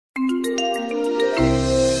Hey,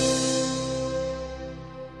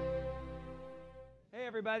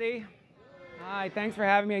 everybody. Hi, thanks for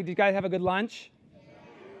having me. Did you guys have a good lunch?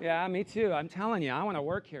 Yeah, me too. I'm telling you, I want to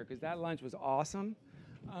work here because that lunch was awesome.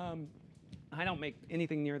 I don't make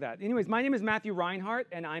anything near that. Anyways, my name is Matthew Reinhart,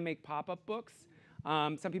 and I make pop-up books.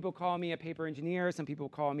 Some people call me a paper engineer. Some people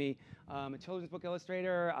call me a children's book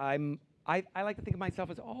illustrator. I like to think of myself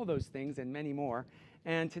as all those things and many more.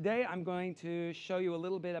 And today I'm going to show you a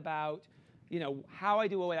little bit about, how I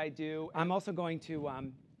do what I do. I'm also going to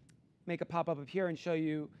make a pop-up up here and show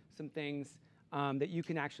you some things that you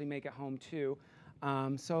can actually make at home too.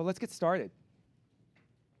 So let's get started.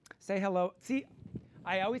 Say hello. See,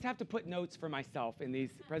 I always have to put notes for myself in these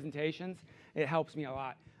presentations. It helps me a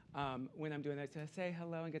lot when I'm doing that. So say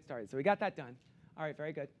hello and get started. So we got that done. All right,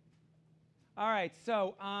 very good. All right,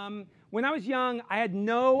 so when I was young, I had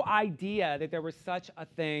no idea that there was such a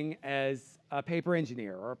thing as a paper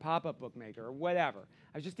engineer or a pop-up bookmaker or whatever.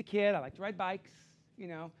 I was just a kid. I liked to ride bikes.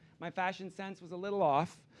 My fashion sense was a little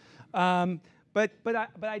off. But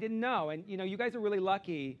I didn't know, and you guys are really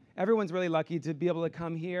lucky. Everyone's really lucky to be able to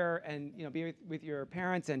come here and be with your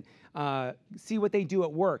parents and see what they do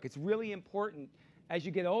at work. It's really important as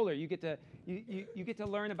you get older. You get to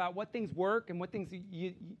learn about what things work and what things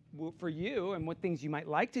for you and what things you might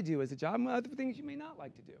like to do as a job and other things you may not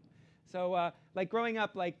like to do. So like growing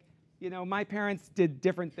up, my parents did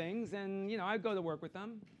different things, and I'd go to work with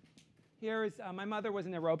them. Here is my mother was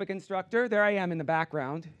an aerobic instructor. There I am in the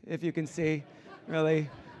background, if you can see. Really.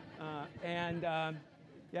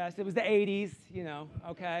 Yes, it was the 80s,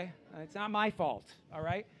 okay? It's not my fault, all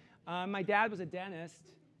right? My dad was a dentist.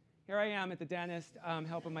 Here I am at the dentist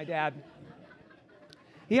helping my dad.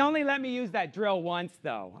 He only let me use that drill once,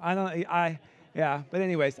 though. But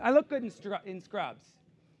anyways, I look good in scrubs.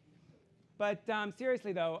 But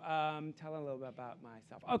seriously, though, tell a little bit about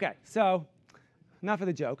myself. Okay, so enough of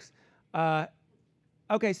the jokes.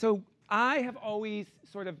 Okay, so I have always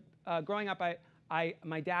sort of, growing up,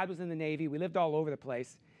 my dad was in the Navy. We lived all over the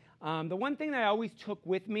place. The one thing that I always took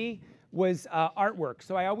with me was artwork.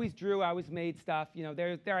 So I always drew, I always made stuff.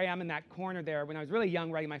 There I am in that corner there when I was really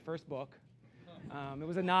young writing my first book. It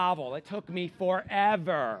was a novel. It took me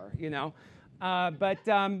forever, I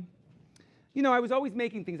was always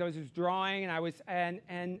making things. I was just drawing, and I was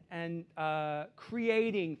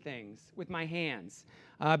creating things with my hands,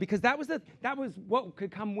 because that was what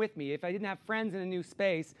could come with me if I didn't have friends in a new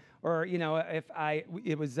space, or if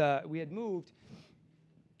we had moved.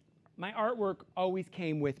 My artwork always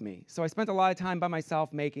came with me. So I spent a lot of time by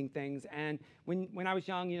myself making things. And when I was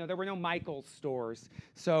young, there were no Michaels stores,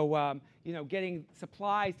 so getting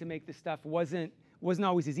supplies to make this stuff wasn't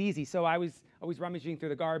always as easy. So I was always rummaging through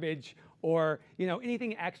the garbage, or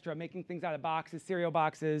anything extra, making things out of boxes, cereal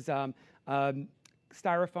boxes,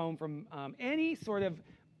 styrofoam from any sort of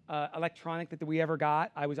electronic that we ever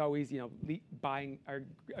got. I was always buying or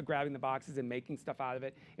grabbing the boxes and making stuff out of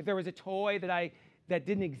it. If there was a toy that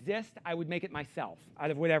didn't exist, I would make it myself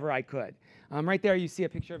out of whatever I could. Right there you see a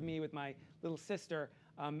picture of me with my little sister.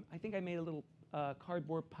 I think I made a little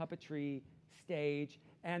cardboard puppetry stage.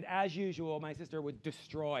 And as usual, my sister would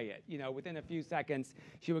destroy it. Within a few seconds,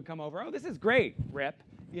 she would come over. Oh, this is great, Rip.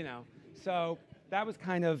 So that was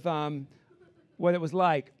kind of what it was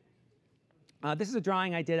like. This is a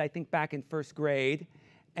drawing I did, I think, back in first grade.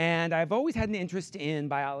 And I've always had an interest in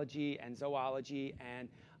biology and zoology and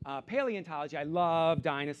paleontology. I love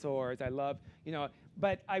dinosaurs. I love,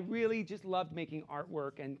 but I really just loved making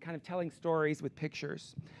artwork and kind of telling stories with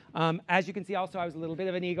pictures. As you can see, also, I was a little bit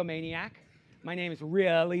of an egomaniac. My name is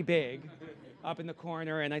really big up in the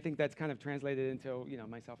corner, and I think that's kind of translated into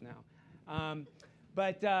myself now.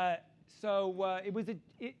 But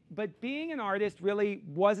being an artist really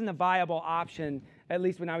wasn't a viable option, at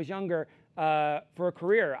least when I was younger, for a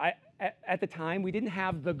career. At the time, we didn't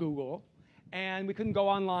have the Google, and we couldn't go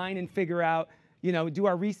online and figure out, do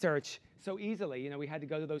our research so easily. We had to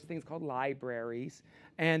go to those things called libraries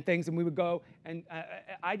and things, and we would go, and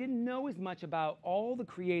I didn't know as much about all the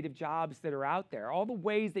creative jobs that are out there, all the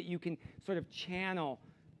ways that you can sort of channel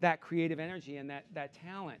that creative energy and that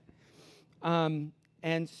talent.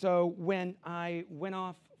 And so when I went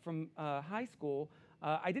off from high school,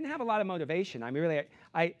 I didn't have a lot of motivation. I mean, really,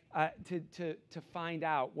 to find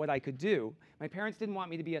out what I could do. My parents didn't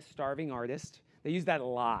want me to be a starving artist. They use that a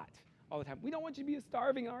lot, all the time. We don't want you to be a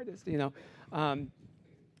starving artist,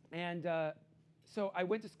 So I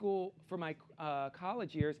went to school for my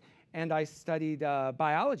college years, and I studied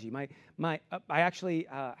biology. My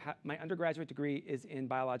undergraduate degree is in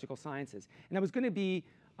biological sciences, and I was going to be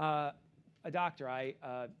a doctor. I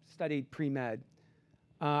studied pre-med.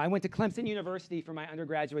 I went to Clemson University for my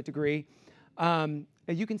undergraduate degree.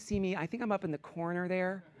 You can see me. I think I'm up in the corner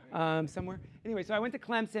there somewhere. Anyway, so I went to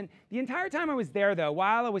Clemson. The entire time I was there, though,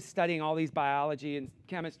 while I was studying all these biology and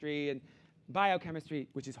chemistry and biochemistry,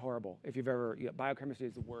 which is horrible. If you've ever, biochemistry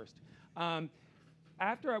is the worst. When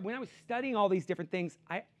I was studying all these different things,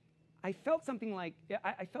 I felt something like,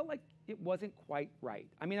 I felt like it wasn't quite right.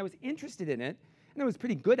 I mean, I was interested in it, and I was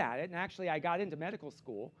pretty good at it, and actually I got into medical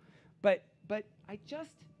school, but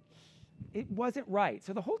it wasn't right.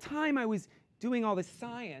 So the whole time I was doing all this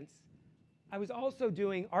science, I was also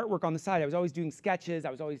doing artwork on the side. I was always doing sketches.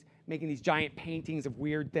 I was always making these giant paintings of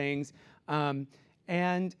weird things.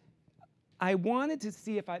 And I wanted to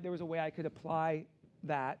see if there was a way I could apply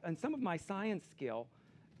that and some of my science skill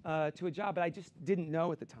to a job, but I just didn't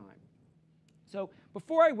know at the time. So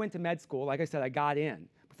before I went to med school, like I said, I got in.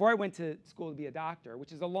 Before I went to school to be a doctor,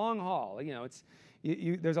 which is a long haul,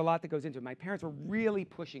 there's a lot that goes into it. My parents were really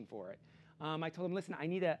pushing for it. I told them, listen,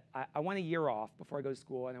 I want a year off before I go to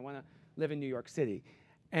school, and I want to live in New York City.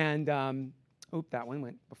 And, that one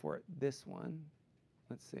went before it. This one,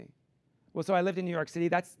 let's see. Well, so I lived in New York City.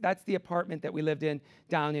 That's the apartment that we lived in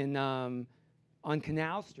down in, on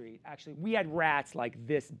Canal Street. Actually, we had rats like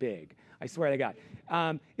this big. I swear to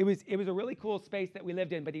God. It was a really cool space that we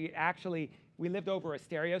lived in, but we lived over a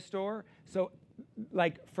stereo store. So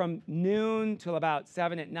like from noon till about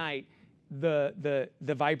 7 at night, the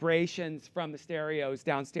vibrations from the stereos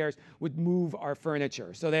downstairs would move our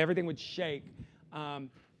furniture, so that everything would shake.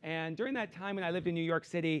 And during that time when I lived in New York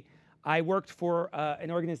City, I worked for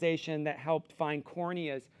an organization that helped find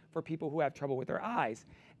corneas for people who have trouble with their eyes.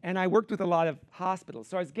 And I worked with a lot of hospitals,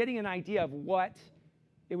 so I was getting an idea of what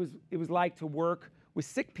it was like to work with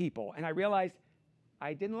sick people. And I realized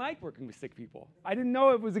I didn't like working with sick people. I didn't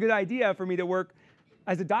know it was a good idea for me to work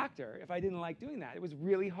as a doctor if I didn't like doing that. It was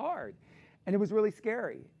really hard. And it was really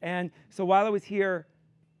scary. And so while I was here,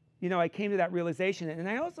 I came to that realization. And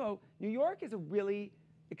New York is a really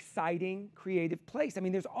exciting, creative place. I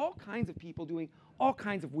mean, there's all kinds of people doing all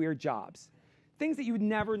kinds of weird jobs, things that you would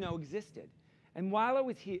never know existed. And while I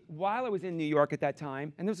was in New York at that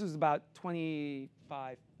time, and this was about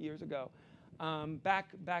 25 years ago,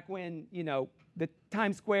 back when, the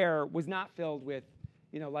Times Square was not filled with,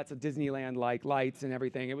 lots of Disneyland-like lights and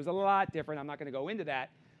everything. It was a lot different. I'm not going to go into that.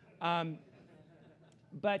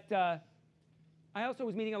 But I also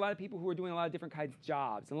was meeting a lot of people who were doing a lot of different kinds of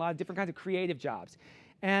jobs and a lot of different kinds of creative jobs.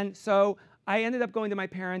 And so I ended up going to my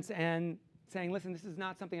parents and saying, listen, this is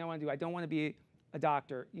not something I want to do. I don't want to be a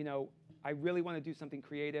doctor. I really want to do something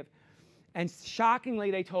creative. And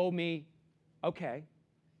shockingly, they told me, OK,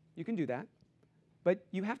 you can do that. But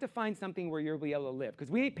you have to find something where you'll be able to live,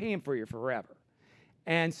 because we ain't paying for you forever.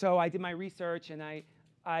 And so I did my research, and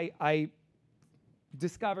I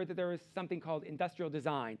discovered that there was something called industrial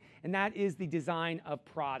design, and that is the design of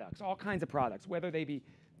products, all kinds of products, whether they be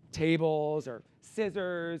tables or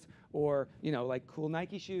scissors or like cool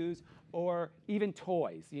Nike shoes or even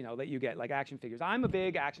toys, that you get like action figures. I'm a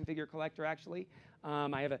big action figure collector, actually.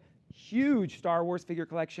 I have a huge Star Wars figure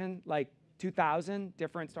collection, like 2,000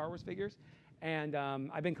 different Star Wars figures, and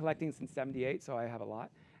I've been collecting since '78, so I have a lot.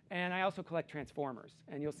 And I also collect Transformers,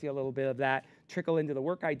 and you'll see a little bit of that trickle into the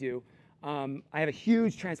work I do. I have a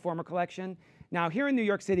huge Transformer collection. Now, here in New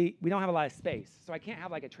York City, we don't have a lot of space, so I can't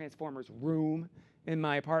have like a Transformers room in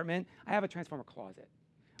my apartment. I have a Transformer closet.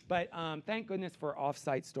 But thank goodness for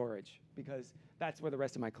off-site storage, because that's where the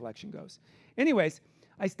rest of my collection goes. Anyways,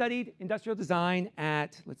 I studied industrial design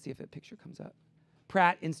at, let's see if that picture comes up,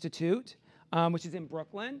 Pratt Institute, which is in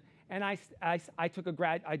Brooklyn. And I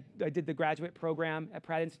did the graduate program at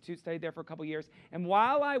Pratt Institute, studied there for a couple years. And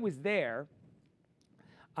while I was there,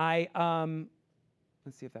 let's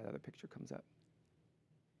see if that other picture comes up.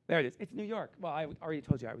 There it is. It's New York. Well, I already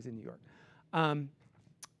told you I was in New York.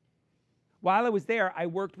 While I was there, I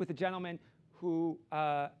worked with a gentleman who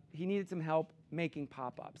he needed some help making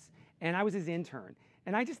pop-ups. And I was his intern.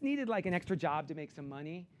 And I just needed like an extra job to make some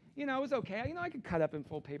money. It was okay. I could cut up in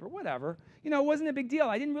full paper, whatever. It wasn't a big deal.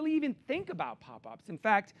 I didn't really even think about pop-ups. In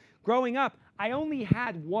fact, growing up, I only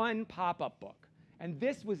had one pop-up book. And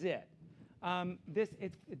this was it.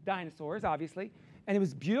 It's dinosaurs, obviously, and it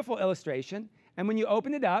was beautiful illustration. And when you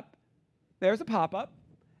open it up, there's a pop-up,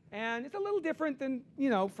 and it's a little different than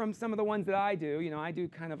from some of the ones that I do. I do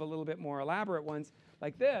kind of a little bit more elaborate ones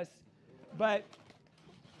like this, but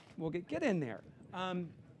we'll get in there.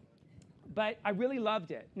 But I really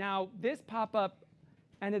loved it. Now, this pop-up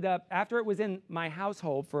ended up, after it was in my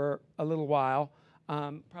household for a little while,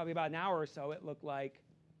 probably about an hour or so, it looked like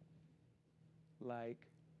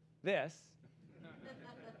this,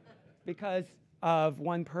 because of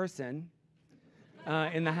one person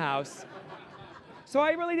in the house. So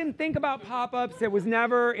I really didn't think about pop-ups. It was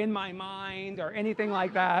never in my mind or anything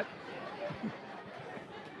like that.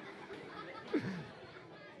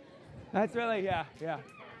 That's really,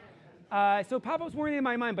 yeah. So pop-ups weren't in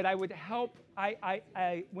my mind, but I would help.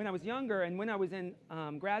 When I was younger and when I was in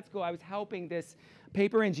grad school, I was helping this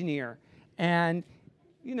paper engineer. And,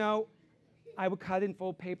 you know, I would cut and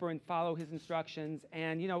fold paper and follow his instructions.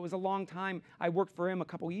 And, you know, it was a long time. I worked for him a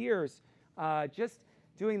couple years just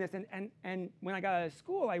doing this. And when I got out of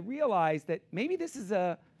school, I realized that maybe this is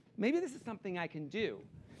something I can do.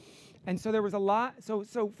 And so there was a lot. So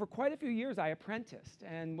for quite a few years, I apprenticed.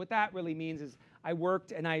 And what that really means is I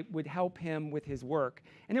worked and I would help him with his work.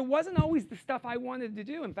 And it wasn't always the stuff I wanted to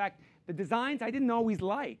do. In fact, the designs I didn't always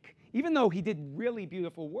like, even though he did really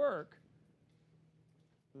beautiful work,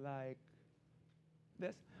 like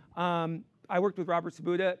this. I worked with Robert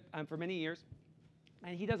Sabuda for many years.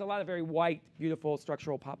 And he does a lot of very white, beautiful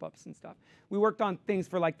structural pop-ups and stuff. We worked on things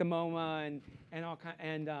for like the MoMA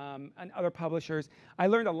and other publishers. I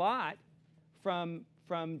learned a lot from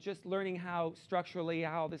just learning how structurally,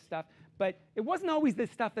 how all this stuff. But it wasn't always the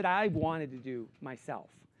stuff that I wanted to do myself.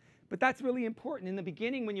 But that's really important. In the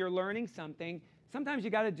beginning, when you're learning something, sometimes you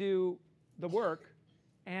got to do the work,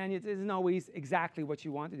 and it isn't always exactly what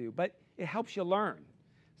you want to do. But it helps you learn.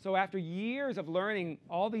 So after years of learning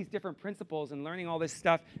all these different principles and learning all this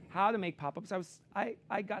stuff, how to make pop-ups,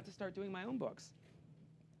 I got to start doing my own books.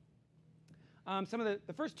 Some of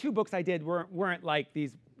the first two books I did weren't like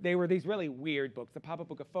these. They were these really weird books, the Pop-Up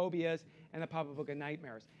Book of Phobias and the Pop-Up Book of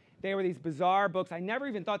Nightmares. They were these bizarre books. I never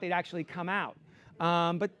even thought they'd actually come out.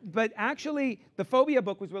 But actually, the phobia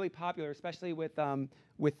book was really popular, especially with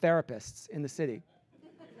therapists in the city.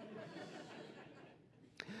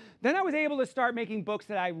 Then I was able to start making books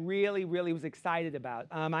that I really, really was excited about.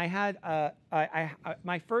 My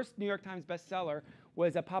first New York Times bestseller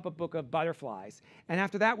was a pop-up book of butterflies. And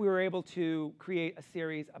after that, we were able to create a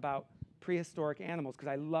series about prehistoric animals, because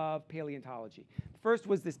I love paleontology. The first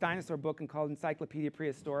was this dinosaur book called Encyclopedia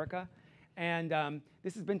Prehistorica. And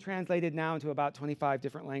this has been translated now into about 25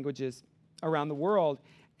 different languages around the world.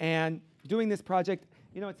 And doing this project,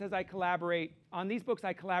 you know, it says I collaborate. On these books,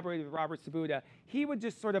 I collaborated with Robert Sabuda. He would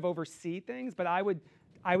just sort of oversee things, but I would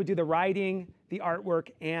do the writing, the artwork,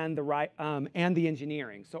 and the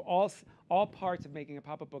engineering. So all parts of making a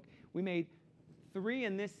pop-up book. We made 3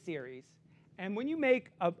 in this series. And when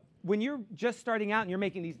you're just starting out and you're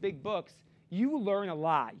making these big books, you learn a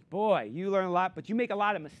lot. Boy, you learn a lot, but you make a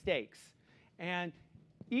lot of mistakes. And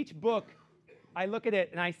each book, I look at it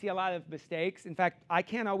and I see a lot of mistakes. In fact, I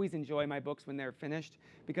can't always enjoy my books when they're finished,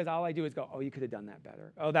 because all I do is go, oh, you could have done that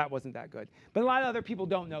better. Oh, that wasn't that good. But a lot of other people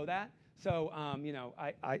don't know that. So, you know,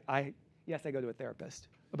 yes, I go to a therapist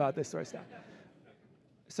about this sort of stuff.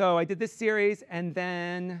 So I did this series, and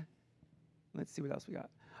then let's see what else we got.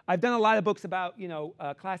 I've done a lot of books about, you know,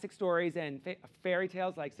 classic stories and fairy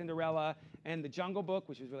tales like Cinderella and The Jungle Book,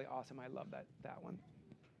 which was really awesome. I love that one.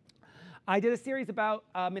 I did a series about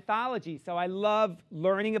mythology, so I love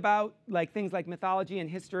learning about things like mythology and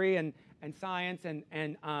history and science, and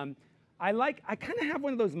I kind of have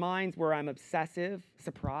one of those minds where I'm obsessive.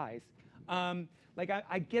 Surprise!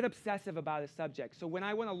 I get obsessive about a subject. So when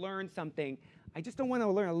I want to learn something, I just don't want to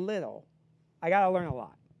learn a little. I got to learn a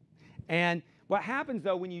lot. And what happens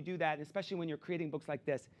though when you do that, and especially when you're creating books like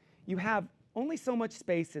this, you have only so much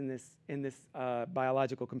space in this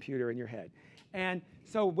biological computer in your head. And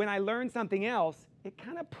so when I learn something else, it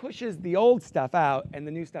kind of pushes the old stuff out and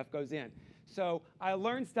the new stuff goes in. So I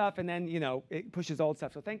learn stuff and then, you know, it pushes old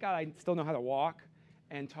stuff. So thank God I still know how to walk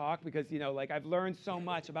and talk, because, you know, I've learned so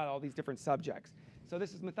much about all these different subjects. So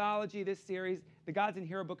this is mythology, this series. The Gods and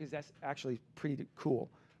Hero book is actually pretty cool.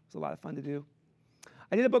 It was a lot of fun to do.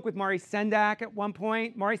 I did a book with Maurice Sendak at one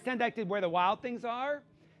point. Maurice Sendak did Where the Wild Things Are.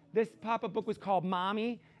 This pop-up book was called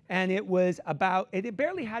Mommy. And it was about, it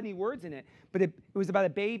barely had any words in it, but it was about a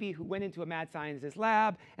baby who went into a mad scientist's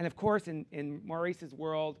lab. And of course, in Maurice's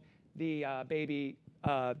world, the baby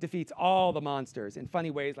defeats all the monsters in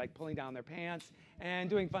funny ways, like pulling down their pants and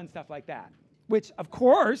doing fun stuff like that. Which, of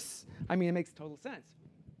course, I mean, it makes total sense.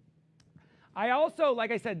 I also,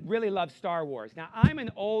 like I said, really love Star Wars. Now, I'm an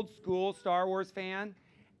old school Star Wars fan.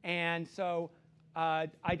 And so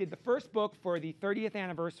I did the first book for the 30th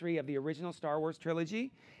anniversary of the original Star Wars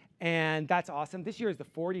trilogy. And that's awesome. This year is the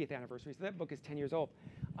 40th anniversary, so that book is 10 years old.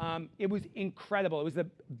 It was incredible.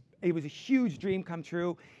 It was a huge dream come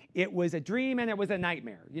true. It was a dream and it was a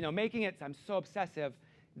nightmare. You know, making it, I'm so obsessive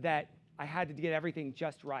that I had to get everything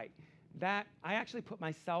just right. I actually put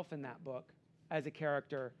myself in that book as a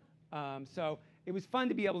character. So it was fun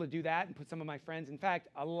to be able to do that and put some of my friends. In fact,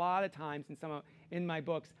 a lot of times in my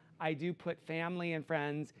books, I do put family and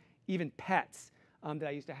friends, even pets that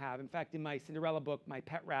I used to have. In fact, in my Cinderella book, my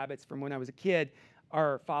pet rabbits from when I was a kid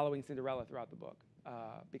are following Cinderella throughout the book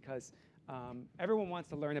because everyone wants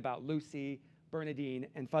to learn about Lucy, Bernadine,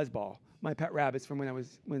 and Fuzzball, my pet rabbits from when I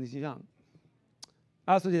was young.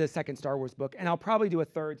 I also did a second Star Wars book, and I'll probably do a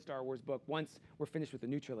third Star Wars book once we're finished with the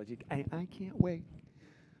new trilogy. I can't wait.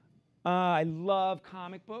 I love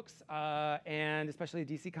comic books, and especially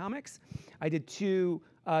DC Comics. I did 2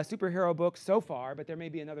 superhero books so far, but there may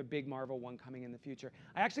be another big Marvel one coming in the future.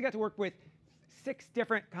 I actually got to work with 6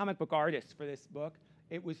 different comic book artists for this book.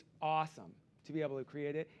 It was awesome to be able to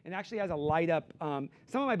create it. And actually has a light up, some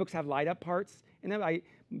of my books have light up parts. And then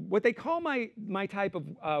what they call my type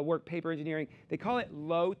of work, paper engineering, they call it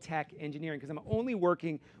low tech engineering because I'm only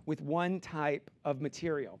working with one type of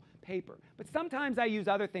material, paper. But sometimes I use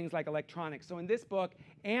other things like electronics. So in this book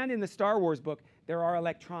and in the Star Wars book, there are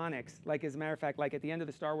electronics. Like as a matter of fact, like at the end of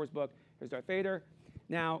the Star Wars book, there's Darth Vader.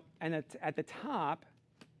 Now, and at the top,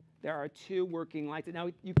 there are 2 working lights. Now,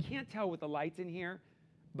 you can't tell with the lights in here,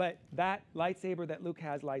 but that lightsaber that Luke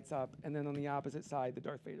has lights up, and then on the opposite side, the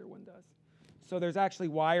Darth Vader one does. So there's actually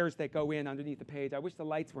wires that go in underneath the page. I wish the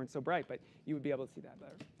lights weren't so bright, but you would be able to see that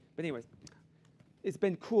better. But anyways, it's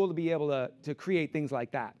been cool to be able to create things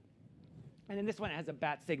like that. And then this one has a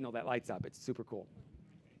bat signal that lights up. It's super cool.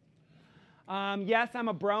 Yes, I'm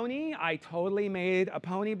a brony. I totally made a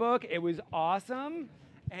pony book. It was awesome,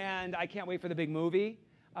 and I can't wait for the big movie.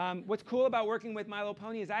 What's cool about working with My Little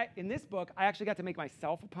Pony is in this book, I actually got to make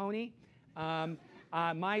myself a pony.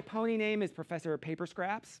 My pony name is Professor Paper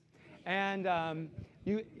Scraps. And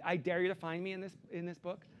I dare you to find me in this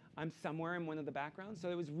book. I'm somewhere in one of the backgrounds. So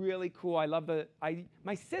it was really cool.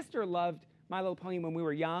 My sister loved My Little Pony when we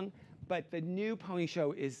were young, but the new pony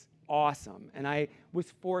show is awesome. And I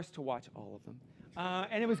was forced to watch all of them.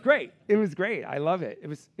 And it was great. It was great. I love it.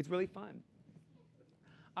 It's really fun.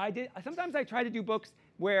 Sometimes I try to do books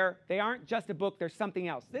where they aren't just a book, there's something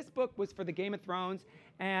else. This book was for the Game of Thrones,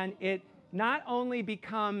 and it's not only a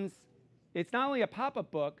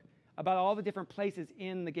pop-up book about all the different places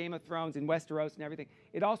in the Game of Thrones, in Westeros and everything,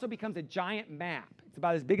 it also becomes a giant map. It's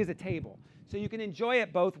about as big as a table. So you can enjoy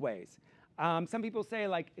it both ways. Some people say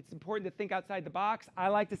it's important to think outside the box. I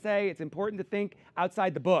like to say it's important to think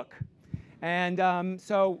outside the book. And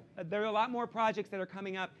so there are a lot more projects that are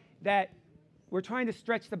coming up that we're trying to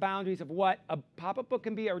stretch the boundaries of what a pop-up book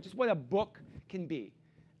can be, or just what a book can be,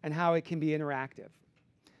 and how it can be interactive.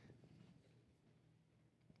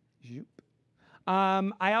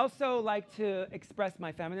 I also like to express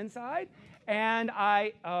my feminine side, and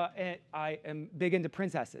I am big into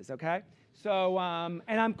princesses, okay? So, and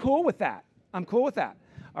I'm cool with that. I'm cool with that,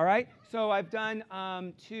 all right? So I've done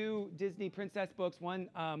 2 Disney princess books. One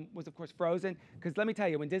was, of course, Frozen, because let me tell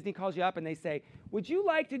you, when Disney calls you up and they say, would you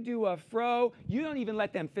like to do a fro? You don't even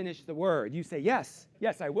let them finish the word. You say, yes,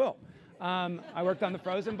 yes, I will. I worked on the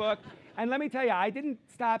Frozen book. And let me tell you, I didn't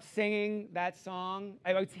stop singing that song.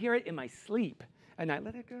 I would hear it in my sleep. And I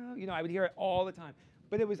let it go. You know, I would hear it all the time.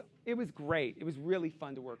 But it was great. It was really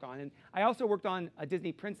fun to work on. And I also worked on a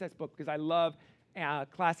Disney princess book because I love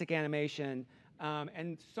classic animation.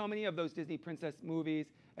 And so many of those Disney princess movies,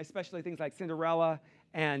 especially things like Cinderella.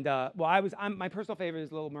 And my personal favorite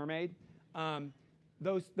is Little Mermaid.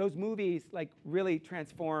 Those movies really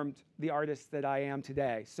transformed the artist that I am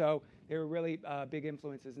today. So they were really big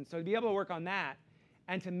influences. And so to be able to work on that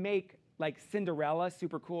and to make Cinderella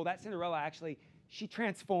super cool, that Cinderella actually, she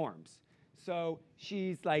transforms. So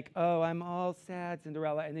she's like, oh, I'm all sad,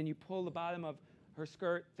 Cinderella. And then you pull the bottom of her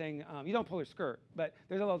skirt thing. You don't pull her skirt, but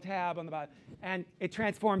there's a little tab on the bottom. And it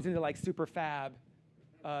transforms into super fab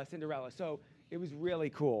Cinderella. So it was really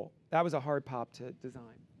cool. That was a hard pop to design.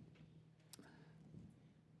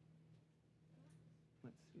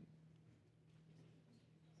 Let's see.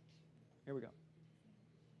 Here we go.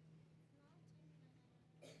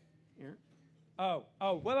 Here. Oh,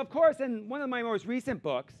 well, of course, in one of my most recent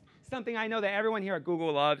books, something I know that everyone here at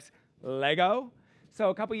Google loves, Lego. So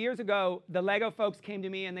a couple years ago, the Lego folks came to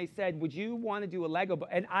me and they said, would you want to do a Lego book?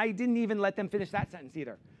 And I didn't even let them finish that sentence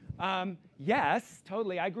either. Yes,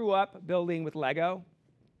 totally. I grew up building with Lego.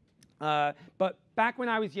 But back when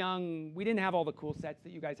I was young, we didn't have all the cool sets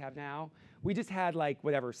that you guys have now. We just had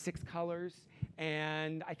 6 colors.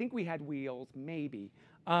 And I think we had wheels, maybe.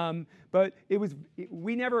 But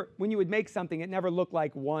when you would make something, it never looked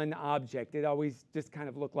like one object. It always just kind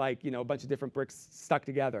of looked like, a bunch of different bricks stuck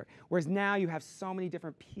together. Whereas now you have so many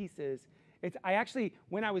different pieces.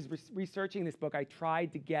 When I was researching this book, I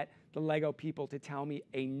tried to get the Lego people to tell me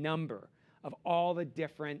a number of all the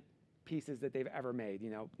different pieces that they've ever made.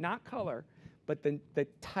 Not color, but the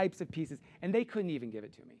types of pieces, and they couldn't even give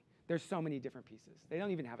it to me. There's so many different pieces. They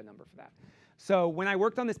don't even have a number for that. So when I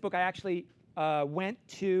worked on this book, I actually went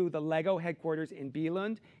to the Lego headquarters in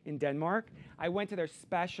Billund in Denmark. I went to their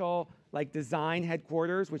special like design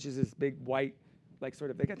headquarters, which is this big white, like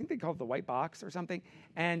sort of big, I think they call it the white box or something.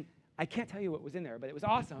 And I can't tell you what was in there, but it was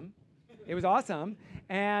awesome. It was awesome.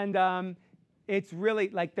 And it's really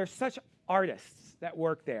like there's such artists that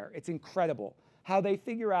work there. It's incredible how they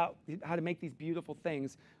figure out how to make these beautiful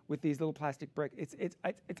things with these little plastic bricks.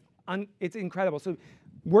 It's incredible. So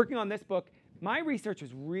working on this book, my research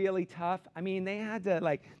was really tough. I mean, they had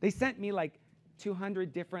to they sent me like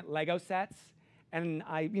 200 different Lego sets, and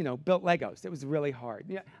I, built Legos. It was really hard.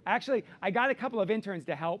 Yeah, actually, I got a couple of interns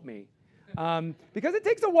to help me because it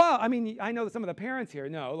takes a while. I mean, I know that some of the parents here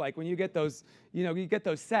know, like when you get those, you get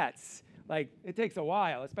those sets, like it takes a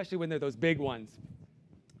while, especially when they're those big ones.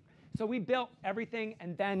 So we built everything,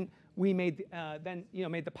 and then we made,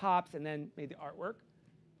 made the pops, and then made the artwork.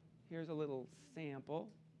 Here's a little sample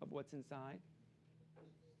of what's inside.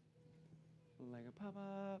 Lego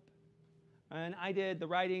pop-up. And I did the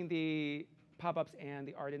writing, the pop-ups, and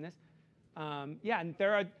the art in this. Yeah, and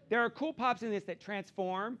there are cool pops in this that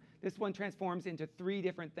transform. This one transforms into 3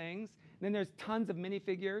 different things. And then there's tons of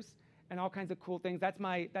minifigures and all kinds of cool things. That's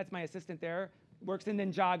my assistant there. Works in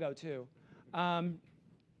Ninjago too. And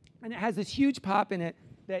it has this huge pop in it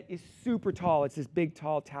that is super tall. It's this big,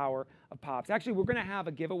 tall tower of pops. Actually, we're going to have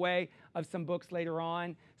a giveaway of some books later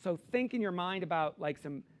on. So think in your mind about like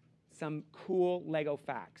some cool Lego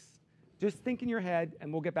facts. Just think in your head,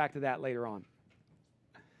 and we'll get back to that later on.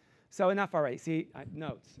 So enough already. See,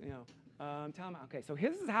 notes. Okay, so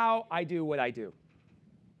this is how I do what I do.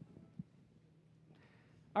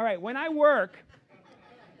 All right, when I work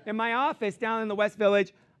in my office down in the West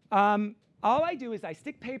Village, all I do is I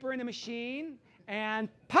stick paper in a machine, and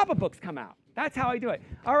pop-up books come out. That's how I do it.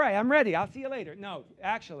 All right, I'm ready. I'll see you later. No,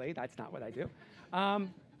 actually, that's not what I do.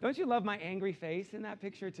 Don't you love my angry face in that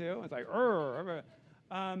picture, too? It's like,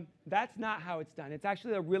 that's not how it's done. It's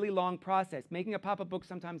actually a really long process. Making a pop-up book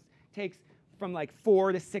sometimes takes from like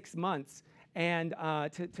 4 to 6 months and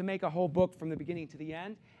to make a whole book from the beginning to the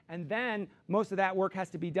end. And then most of that work has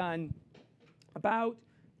to be done about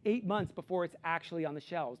 8 months before it's actually on the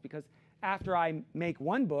shelves, because after I make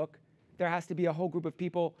one book, there has to be a whole group of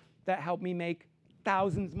people that help me make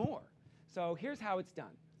thousands more. So here's how it's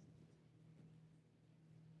done.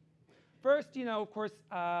 First, of course,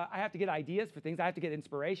 I have to get ideas for things. I have to get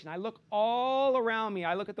inspiration. I look all around me.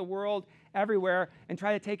 I look at the world everywhere and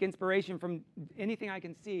try to take inspiration from anything I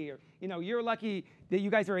can see. Or, you're lucky that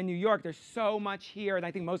you guys are in New York. There's so much here, and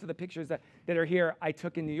I think most of the pictures that are here I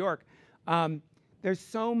took in New York. There's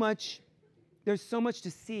so much to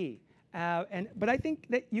see. But I think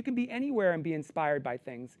that you can be anywhere and be inspired by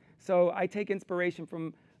things. So I take inspiration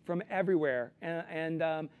from everywhere.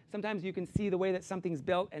 And sometimes you can see the way that something's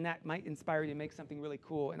built, and that might inspire you to make something really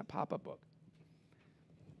cool in a pop-up book.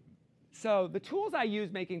 So the tools I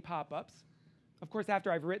use making pop-ups, of course,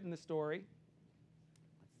 after I've written the story.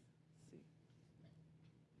 Let's see.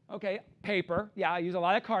 OK, paper. Yeah, I use a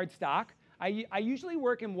lot of cardstock. I usually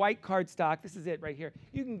work in white cardstock. This is it right here.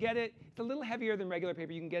 You can get it. It's a little heavier than regular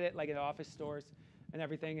paper. You can get it like at office stores and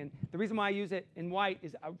everything. And the reason why I use it in white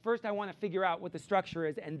is first I want to figure out what the structure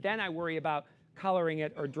is, and then I worry about coloring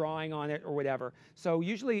it or drawing on it or whatever. So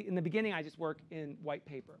usually in the beginning I just work in white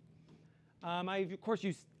paper. I, of course,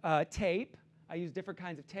 use tape. I use different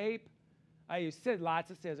kinds of tape. I use lots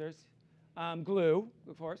of scissors. Glue,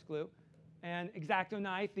 of course, glue. And X-Acto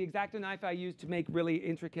knife. The X-Acto knife I use to make really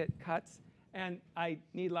intricate cuts. And I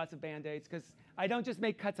need lots of Band-Aids because I don't just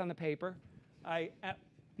make cuts on the paper.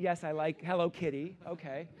 Yes, I like Hello Kitty.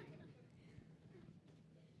 OK.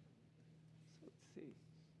 So let's see.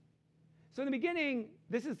 So in the beginning,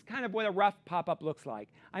 this is kind of what a rough pop-up looks like.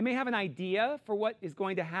 I may have an idea for what is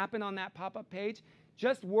going to happen on that pop-up page.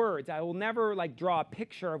 Just words. I will never draw a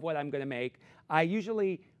picture of what I'm going to make. I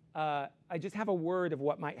usually I just have a word of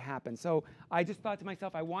what might happen. So I just thought to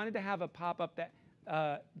myself, I wanted to have a pop-up that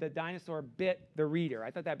the dinosaur bit the reader.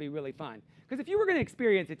 I thought that'd be really fun. Because if you were going to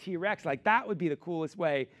experience a T-Rex, that would be the coolest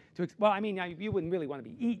way to, well, I mean, you wouldn't really want to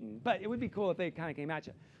be eaten, but it would be cool if they kind of came at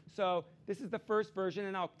you. So this is the first version,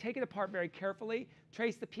 and I'll take it apart very carefully,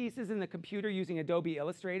 trace the pieces in the computer using Adobe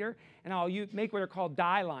Illustrator, and I'll make what are called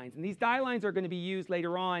die lines. And these die lines are going to be used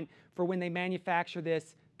later on for when they manufacture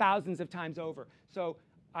this thousands of times over. So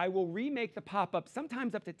I will remake the pop-up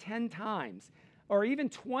sometimes up to 10 times, or even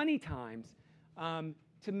 20 times,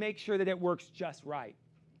 to make sure that it works just right.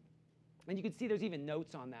 And you can see there's even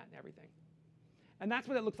notes on that and everything. And that's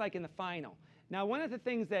what it looks like in the final. Now, one of the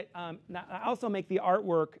things that I also make the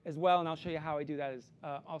artwork as well, and I'll show you how I do that. Is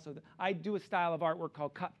I do a style of artwork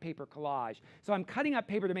called cut paper collage. So I'm cutting up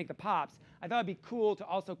paper to make the pops. I thought it'd be cool to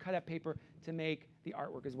also cut up paper to make the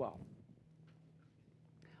artwork as well.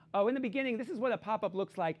 Oh, in the beginning, this is what a pop-up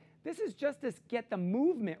looks like. This is just to get the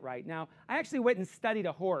movement right. Now, I actually went and studied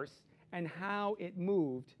a horse and how it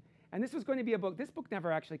moved. And this was going to be a book. This book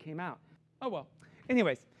never actually came out. Oh, well.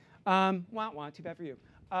 Anyways, too bad for you.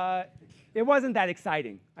 It wasn't that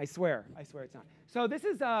exciting, I swear. I swear it's not. So this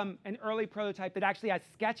is an early prototype that actually has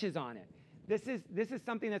sketches on it. This is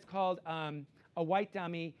something that's called a white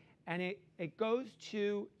dummy, and it goes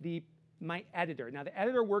to my editor. Now, the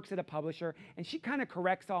editor works at a publisher, and she kind of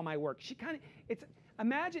corrects all my work.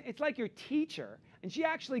 Imagine it's like your teacher, and she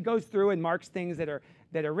actually goes through and marks things that are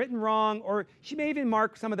written wrong, or she may even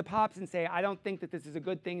mark some of the pops and say, I don't think that this is a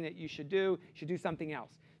good thing that you should do something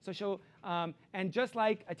else. So she'll, and just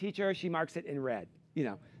like a teacher, she marks it in red,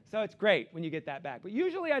 So it's great when you get that back. But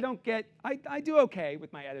usually I don't get, I do okay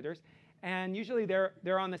with my editors, and usually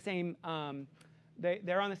they're on the same,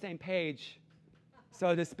 they're on the same page,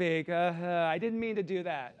 so to speak. I didn't mean to do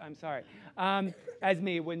that. I'm sorry. As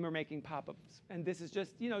me when we're making pop-ups, and this is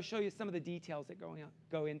just, show you some of the details that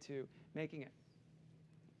go into making it.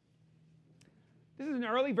 This is an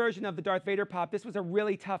early version of the Darth Vader pop. This was a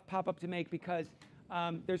really tough pop-up to make because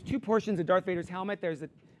there's two portions of Darth Vader's helmet. There's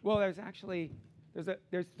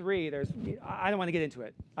three. I don't want to get into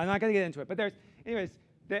it. I'm not going to get into it. But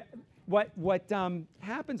what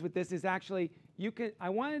happens with this is actually I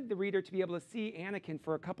wanted the reader to be able to see Anakin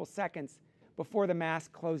for a couple seconds before the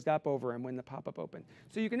mask closed up over him when the pop-up opened.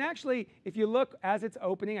 So you can actually, if you look as it's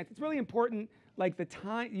opening, it's really important, like the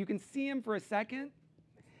time, you can see him for a second,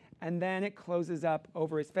 and then it closes up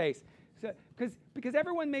over his face. So, because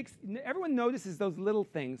everyone notices those little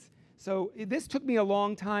things. So this took me a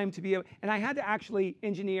long time to be able, and I had to actually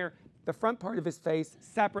engineer the front part of his face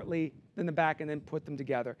separately than the back and then put them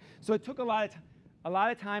together. So it took a lot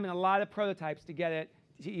of time and a lot of prototypes to get it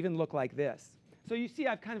to even look like this. So you see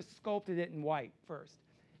I've kind of sculpted it in white first.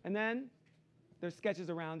 And then there's sketches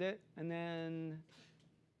around it, and then,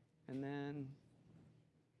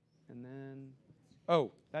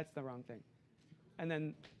 oh, that's the wrong thing. And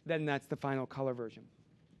then that's the final color version.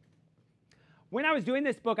 When I was doing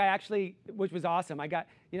this book, which was awesome, I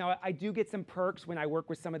do get some perks when I work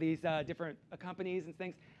with some of these different companies and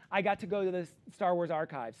things. I got to go to the Star Wars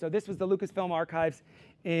archives. So this was the Lucasfilm archives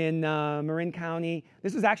in Marin County.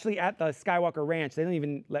 This was actually at the Skywalker Ranch. They don't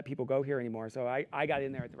even let people go here anymore, so I got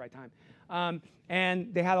in there at the right time.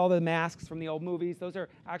 And they had all the masks from the old movies. Those are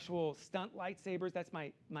actual stunt lightsabers. That's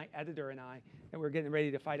my editor and I, and we're getting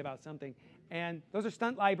ready to fight about something. And those are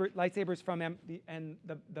stunt lightsabers from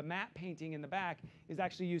the matte painting in the back is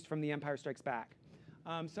actually used from The Empire Strikes Back.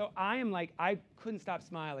 So I couldn't stop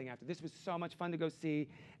smiling after. This was so much fun to go see.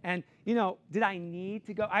 And, did I need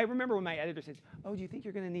to go? I remember when my editor said, oh, do you think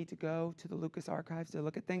you're going to need to go to the Lucas archives to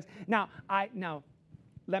look at things? Now, at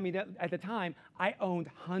the time, I owned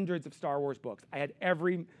hundreds of Star Wars books. I had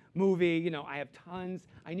every movie, I have tons.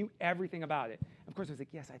 I knew everything about it. Of course, I was like,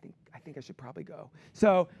 yes, I think I should probably go.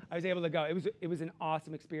 So I was able to go. It was an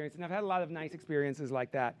awesome experience. And I've had a lot of nice experiences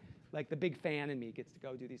like that. Like the big fan in me gets to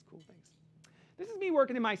go do these cool things. This is me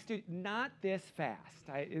working in my studio, not this fast.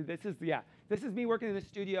 This is me working in the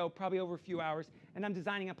studio probably over a few hours, and I'm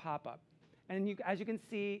designing a pop-up. And as you can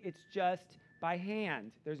see, it's just by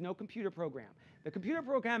hand. There's no computer program. The computer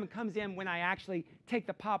program comes in when I actually take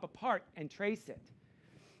the pop apart and trace it.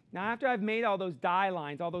 Now, after I've made all those die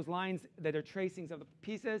lines, all those lines that are tracings of the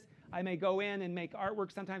pieces, I may go in and make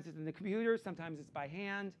artwork. Sometimes it's in the computer, sometimes it's by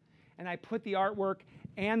hand. And I put the artwork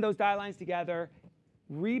and those die lines together,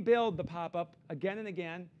 rebuild the pop-up again and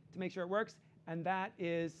again to make sure it works, and that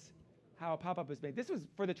is how a pop-up is made. This was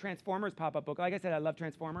for the Transformers pop-up book. Like I said, I love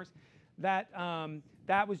Transformers. That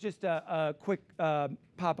was just a quick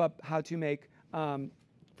pop-up how to make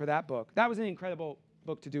for that book. That was an incredible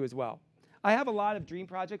book to do as well. I have a lot of dream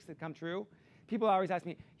projects that come true. People always ask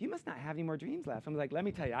me, you must not have any more dreams left. I'm like, let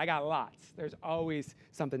me tell you, I got lots. There's always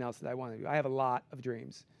something else that I want to do. I have a lot of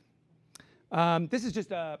dreams. This is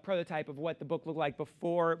just a prototype of what the book looked like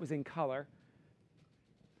before it was in color.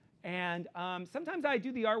 And sometimes I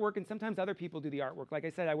do the artwork, and sometimes other people do the artwork. Like I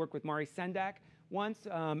said, I worked with Mari Sendak once.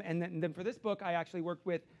 And then for this book, I actually worked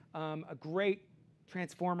with a great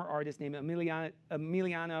Transformer artist named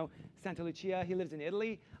Emiliano Santalucia. He lives in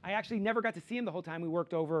Italy. I actually never got to see him the whole time. We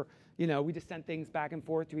worked over, we just sent things back and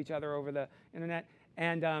forth to each other over the internet.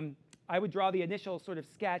 And I would draw the initial sort of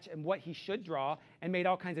sketch and what he should draw, and made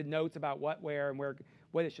all kinds of notes about what, where, and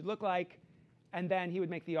what it should look like. and then he would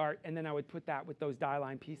make the art, and then I would put that with those die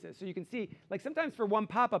line pieces. So you can see, like sometimes for one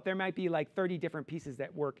pop-up, there might be like 30 different pieces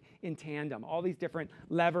that work in tandem, all these different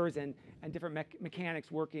levers and different mechanics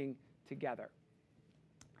working together.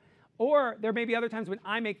 Or there may be other times when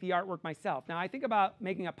I make the artwork myself. Now I think about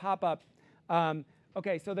making a pop-up.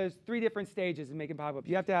 Okay, so there's 3 different stages in making pop-up.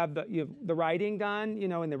 You have to have the writing done,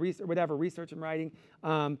 in the research and writing.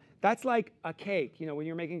 That's like a cake. When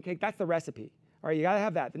you're making a cake, that's the recipe. All right, you got to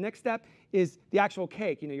have that. The next step is the actual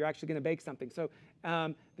cake. You're actually going to bake something. So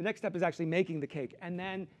the next step is actually making the cake. And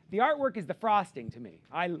then the artwork is the frosting to me.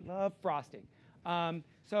 I love frosting.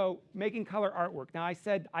 So making color artwork. Now I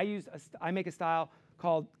said I make a style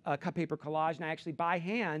called cut paper collage, and I actually by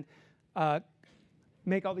hand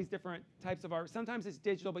make all these different types of art. Sometimes it's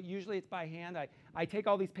digital, but usually it's by hand. I take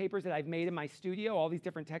all these papers that I've made in my studio, all these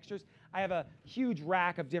different textures. I have a huge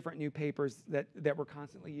rack of different new papers that we're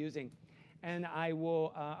constantly using. And I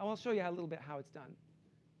will show you a little bit how it's done.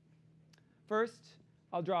 First,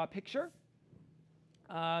 I'll draw a picture.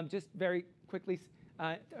 Just very quickly,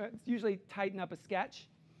 usually tighten up a sketch.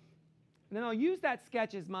 And then I'll use that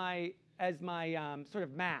sketch as my sort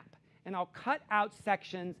of map. And I'll cut out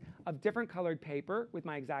sections of different colored paper with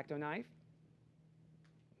my X-Acto knife.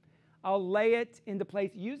 I'll lay it into place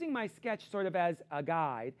using my sketch sort of as a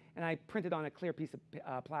guide, and I print it on a clear piece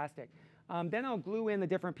of plastic. Then I'll glue in the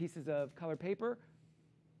different pieces of colored paper.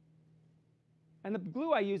 And the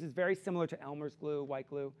glue I use is very similar to Elmer's glue, white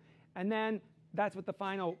glue. And then that's what the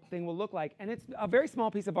final thing will look like. And it's a very small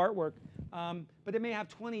piece of artwork, but it may have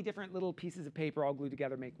 20 different little pieces of paper all glued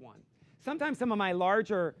together make one. Sometimes some of my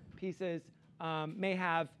larger pieces may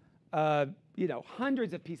have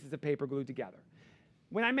hundreds of pieces of paper glued together.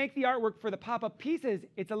 When I make the artwork for the pop-up pieces,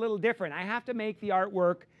 it's a little different. I have to make the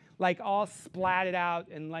artwork like all splatted out,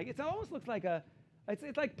 and like it almost looks like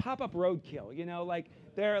it's like pop-up roadkill. Like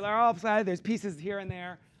they're all splatted. There's pieces here and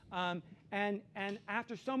there. And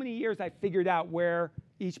after so many years, I figured out where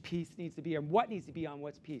each piece needs to be and what needs to be on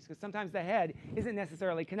what piece, because sometimes the head isn't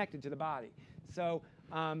necessarily connected to the body. So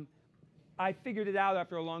I figured it out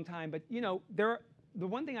after a long time. But the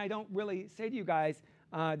one thing I don't really say to you guys,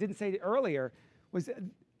 didn't say it earlier, was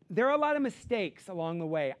there are a lot of mistakes along the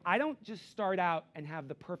way. I don't just start out and have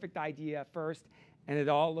the perfect idea first and it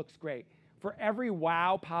all looks great. For every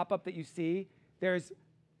wow pop-up that you see, there's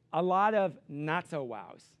a lot of not so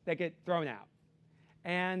wows that get thrown out.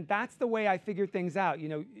 And that's the way I figure things out.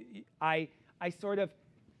 I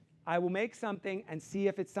will make something and see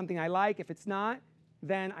if it's something I like. If it's not,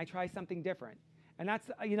 then I try something different. And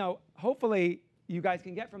that's, hopefully you guys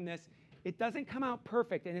can get from this, it doesn't come out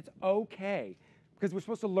perfect, and it's okay, because we're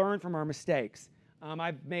supposed to learn from our mistakes.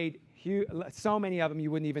 I've made so many of them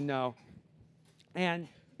you wouldn't even know. And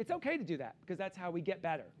it's okay to do that, because that's how we get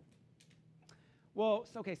better. Well,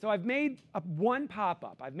 okay, so I've made one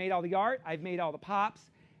pop-up. I've made all the art, I've made all the pops,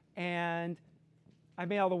 and I've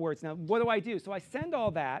made all the words. Now, what do? So I send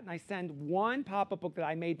all that, and I send one pop-up book that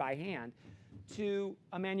I made by hand to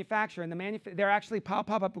a manufacturer. And they're actually,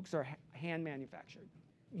 pop-up books are hand manufactured.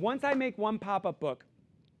 Once I make one pop-up book,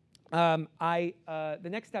 the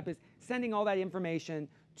next step is sending all that information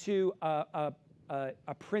to a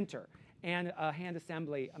printer and a hand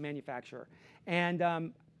assembly manufacturer.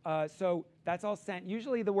 And so that's all sent.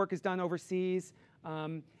 Usually the work is done overseas.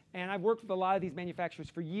 And I've worked with a lot of these manufacturers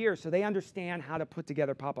for years, so they understand how to put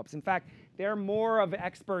together pop-ups. In fact, they're more of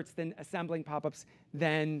experts than assembling pop-ups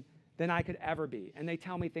than I could ever be. And they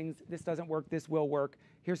tell me things, this doesn't work, this will work.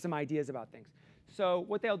 Here's some ideas about things. So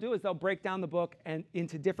what they'll do is they'll break down the book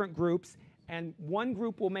into different groups, and one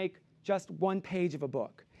group will make just one page of a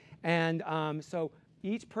book. And so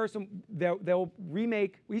each person,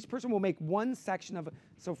 each person will make one section of,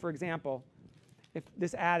 so for example, if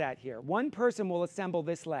this ad here, one person will assemble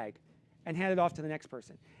this leg and hand it off to the next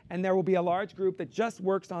person. And there will be a large group that just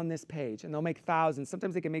works on this page, and they'll make thousands.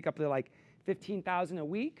 Sometimes they can make up to like 15,000 a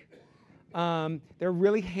week. They're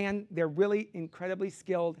really incredibly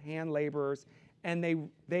skilled hand laborers, and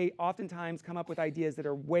they oftentimes come up with ideas that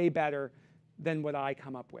are way better than what I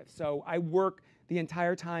come up with. So I work the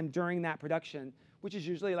entire time during that production, which is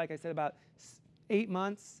usually, like I said, about 8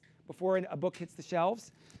 months before a book hits the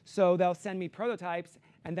shelves. So they'll send me prototypes,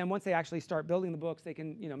 and then once they actually start building the books, they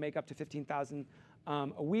can make up to 15,000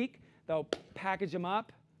 a week. They'll package them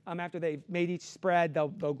up. After they've made each spread, they'll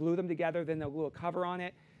glue them together, then they'll glue a cover on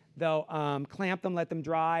it. They'll clamp them, let them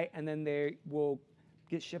dry, and then they will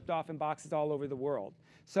get shipped off in boxes all over the world.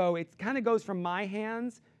 So it kind of goes from my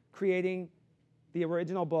hands, creating the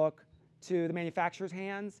original book, to the manufacturer's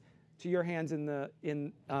hands, to your hands in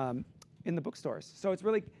the bookstores. So it's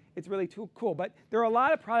really too cool. But there are a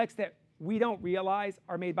lot of products that we don't realize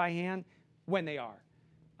are made by hand. when they are.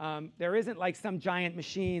 There isn't like some giant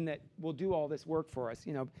machine that will do all this work for us.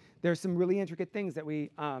 There's some really intricate things that we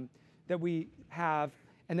have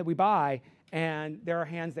and that we buy, and there are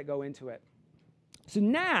hands that go into it. So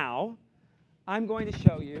now I'm going to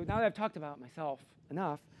show you, now that I've talked about myself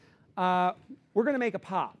enough, we're going to make a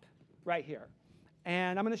pop right here.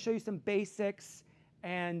 And I'm going to show you some basics,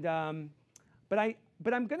 and but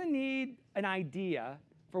I'm going to need an idea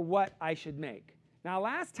for what I should make. Now,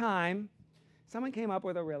 last time, someone came up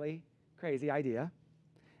with a really crazy idea,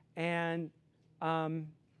 and I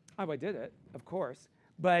did it, of course,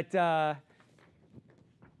 but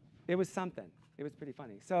it was something. It was pretty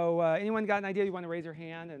funny. So anyone got an idea? You want to raise your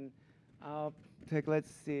hand, and I'll pick. Let's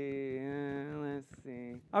see.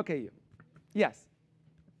 Okay, you. Yes.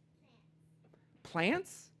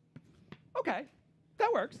 Plants? Okay,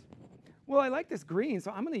 that works. Well, I like this green,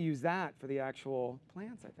 so I'm going to use that for the actual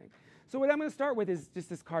plants, I think. So what I'm going to start with is just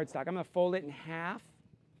this cardstock. I'm going to fold it in half.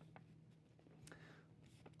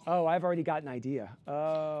 Oh, I've already got an idea.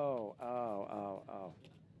 Oh,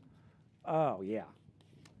 yeah.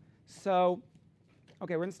 So,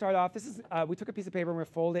 okay, we're going to start off. This is we took a piece of paper and we're going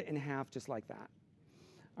to fold it in half just like that.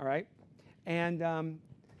 All right? And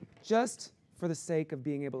just for the sake of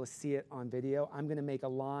being able to see it on video, I'm going to make a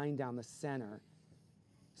line down the center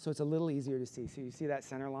so it's a little easier to see. So you see that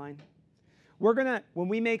center line? We're going to, when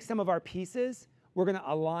we make some of our pieces, we're going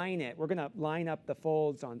to align it. We're going to line up the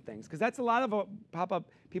folds on things. Because that's a lot of what pop-up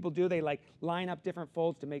people do. They like line up different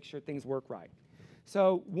folds to make sure things work right.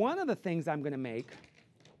 So one of the things I'm going to make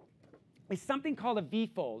is something called a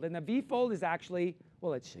V-fold. And the V-fold is actually,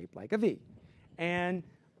 well, it's shaped like a V. And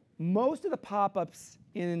most of the pop-ups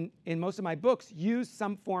in most of my books use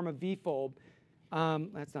some form of V-fold.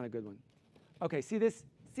 That's not a good one. Okay, see this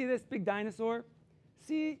big dinosaur?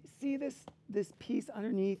 See this piece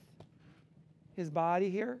underneath his body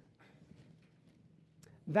here?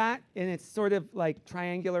 That, and it's sort of like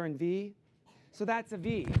triangular and V. So that's a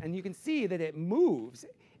V. And you can see that it moves.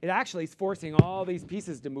 It actually is forcing all these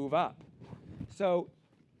pieces to move up. So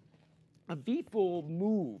a V-fold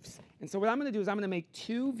moves. And so what I'm going to do is I'm going to make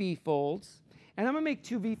two V-folds. And I'm going to make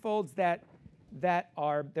two V-folds that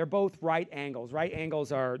are, they're both right angles. Right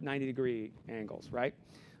angles are 90-degree angles, right?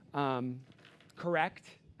 Correct.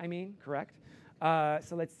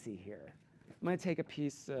 So let's see here. I'm going to take a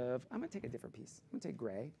piece of, I'm going to take a different piece. I'm going to take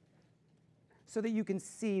gray so that you can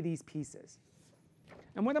see these pieces.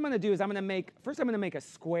 And what I'm going to do is first I'm going to make a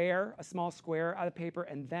square, a small square out of paper,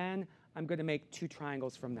 and then I'm going to make two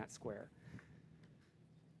triangles from that square.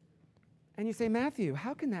 And you say, Matthew,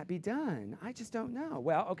 how can that be done? I just don't know.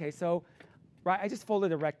 Well, okay, so I just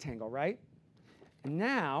folded a rectangle, right? And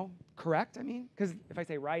now, correct, because if I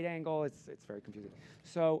say right angle, it's very confusing.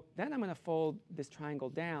 So then I'm going to fold this triangle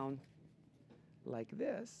down like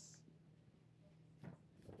this.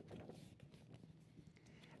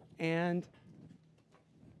 And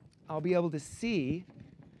I'll be able to see,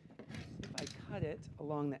 if I cut it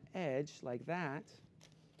along the edge like that,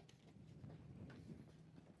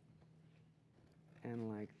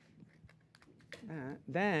 and like that,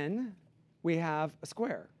 then we have a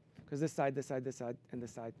square. Because this side, this side, this side, and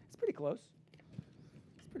this side, it's pretty close.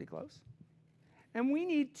 It's pretty close. And we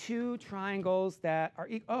need two triangles that are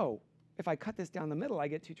equal. Oh, if I cut this down the middle, I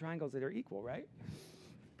get two triangles that are equal, right?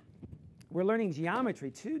 We're learning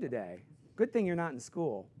geometry too today. Good thing you're not in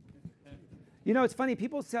school. You know, it's funny,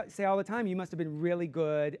 people say all the time, you must have been really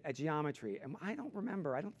good at geometry. And I don't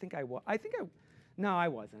remember. I don't think I was. No, I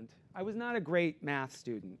wasn't. I was not a great math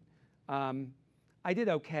student. I did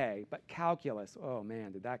okay, but calculus, oh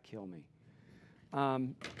man, did that kill me.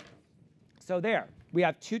 So there, we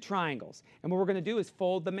have two triangles. And what we're going to do is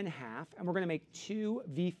fold them in half, and we're going to make two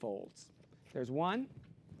V-folds. There's one,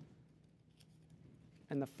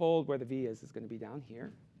 and the fold where the V is going to be down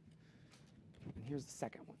here. And here's the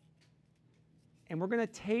second one. And we're going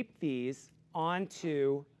to tape these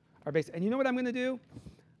onto our base. And you know what I'm going to do?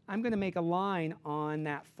 I'm going to make a line on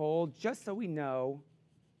that fold just so we know,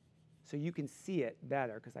 so you can see it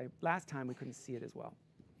better, because last time we couldn't see it as well.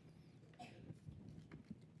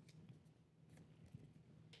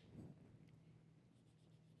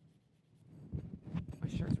 My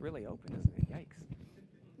shirt's really open, isn't it? Yikes.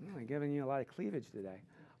 I'm giving you a lot of cleavage today.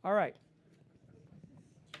 All right.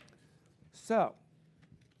 So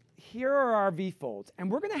here are our V-folds.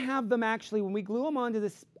 And we're going to have them actually, when we glue them onto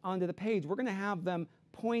the page, we're going to have them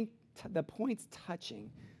the points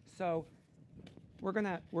touching. So we're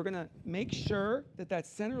gonna make sure that that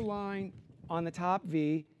center line on the top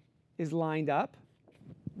V is lined up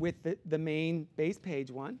with the main base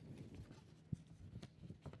page one.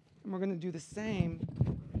 And we're going to do the same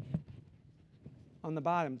on the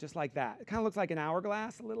bottom, just like that. It kind of looks like an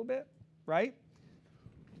hourglass a little bit, right?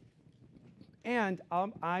 And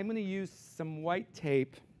I'm going to use some white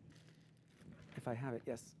tape, if I have it,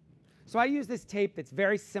 yes. So I use this tape that's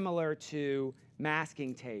very similar to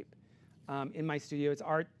masking tape in my studio. It's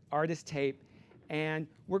artist tape. And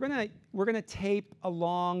we're gonna tape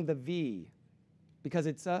along the V because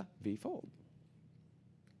it's a V fold.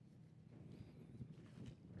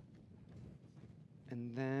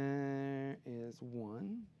 And there is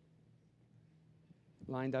one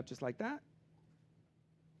lined up just like that.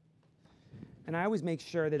 And I always make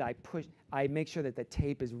sure that I make sure that the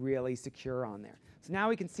tape is really secure on there. So now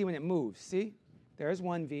we can see when it moves. See? There's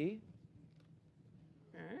one V.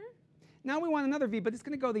 Now we want another V, but it's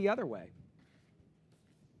going to go the other way.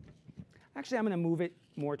 Actually, I'm going to move it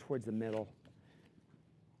more towards the middle.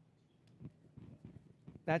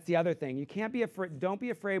 That's the other thing. You can't be afraid. Don't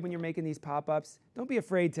be afraid when you're making these pop-ups. Don't be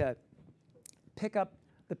afraid to pick up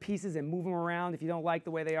the pieces and move them around if you don't like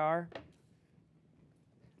the way they are.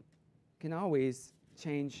 You can always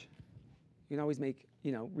change. You can always make,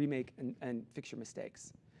 remake and fix your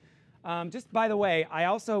mistakes. Just by the way, I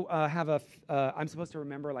also have I'm supposed to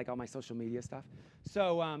remember like all my social media stuff.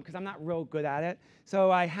 So, because I'm not real good at it.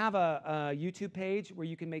 So I have a YouTube page where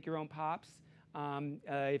you can make your own pops.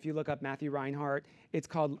 If you look up Matthew Reinhart, it's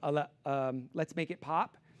called Let's Make It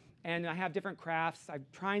Pop. And I have different crafts. I'm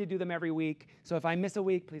trying to do them every week. So if I miss a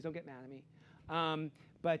week, please don't get mad at me.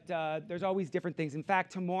 But there's always different things. In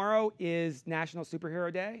fact, tomorrow is National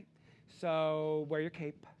Superhero Day. So wear your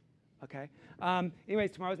cape. Okay.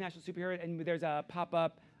 Anyways, tomorrow's National Superhero, and there's a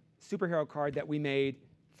pop-up superhero card that we made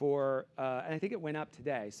for, and I think it went up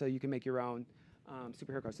today, so you can make your own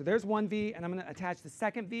superhero card. So there's one V, and I'm going to attach the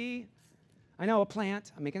second V. I know, a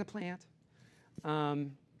plant. I'm making a plant.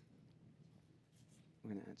 I'm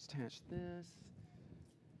going to attach this.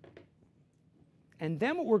 And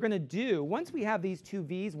then what we're going to do, once we have these two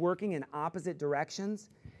V's working in opposite directions,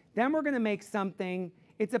 then we're going to make something.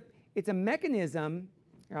 It's a mechanism.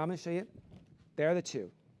 Here, I'm going to show you. There are the two,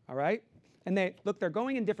 all right? And they're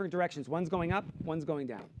going in different directions. One's going up, one's going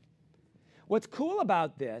down. What's cool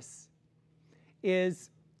about this is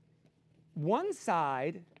one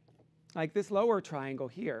side, like this lower triangle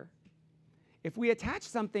here, if we attach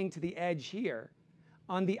something to the edge here,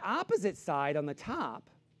 on the opposite side, on the top,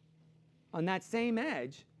 on that same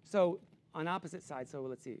edge, so on opposite side, so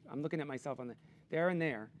let's see, I'm looking at myself on there and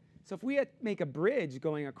there. So if we make a bridge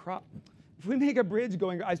going across, I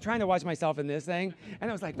was trying to watch myself in this thing, and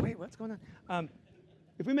I was like, wait, what's going on?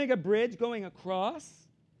 If we make a bridge going across,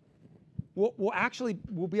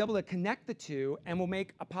 we'll be able to connect the two, and we'll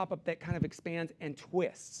make a pop-up that kind of expands and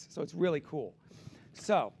twists. So it's really cool.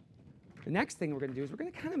 So the next thing we're going to do is we're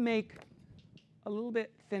going to kind of make a little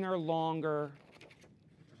bit thinner, longer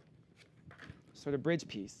sort of bridge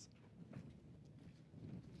piece.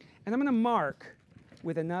 And I'm going to mark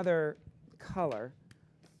with another color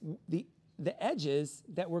the edges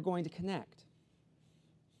that we're going to connect.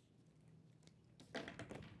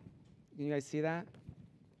 Can you guys see that?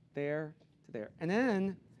 There to there. And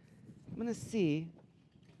then I'm going to see,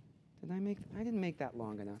 I didn't make that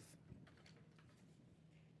long enough.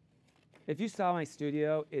 If you saw my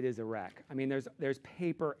studio, it is a wreck. I mean, there's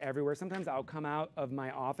paper everywhere. Sometimes I'll come out of my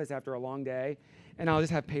office after a long day, and I'll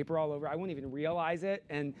just have paper all over. I won't even realize it,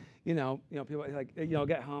 and people like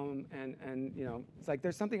get home and it's like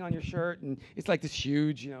there's something on your shirt, and it's like this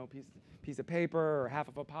huge piece of paper or half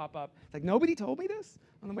of a pop-up. It's like nobody told me this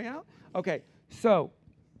on the way out. Okay, so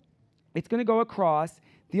it's going to go across.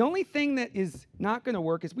 The only thing that is not going to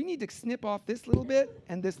work is we need to snip off this little bit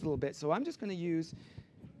and this little bit. So I'm just going to use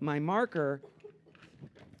my marker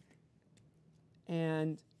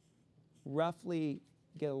and roughly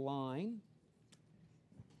get a line.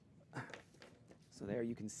 So there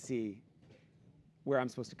you can see where I'm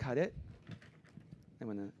supposed to cut it. I'm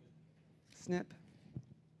going to snip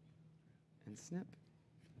and snip.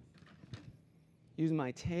 Use my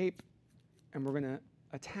tape, and we're going to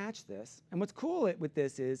attach this. And what's cool with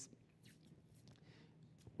this is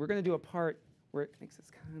we're going to do a part where it makes this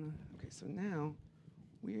kind of, okay, so now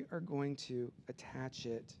we are going to attach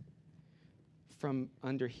it from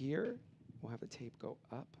under here. We'll have the tape go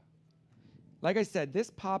up. Like I said,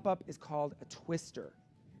 this pop-up is called a twister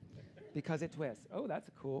because it twists. Oh, that's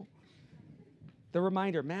cool. The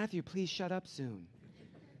reminder, Matthew, please shut up soon.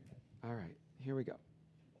 All right, here we go.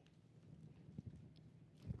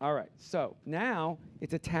 All right, so now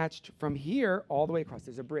it's attached from here all the way across.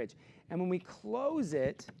 There's a bridge. And when we close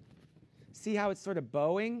it, see how it's sort of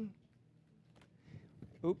bowing?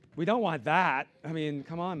 Oop, we don't want that. I mean,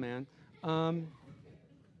 come on, man.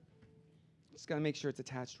 Just got to make sure it's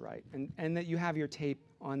attached right, and that you have your tape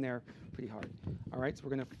on there pretty hard. All right, so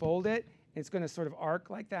we're going to fold it. It's going to sort of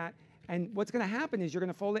arc like that. And what's going to happen is you're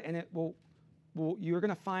going to fold it, and it you're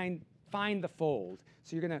going to find the fold.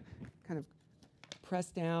 So you're going to kind of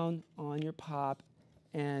press down on your pop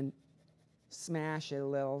and smash it a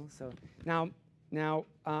little. So now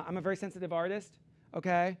I'm a very sensitive artist.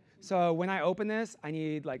 Okay, so when I open this, I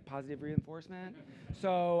need like positive reinforcement.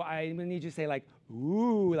 So I'm gonna need you to say like,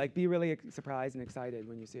 ooh, like be really surprised and excited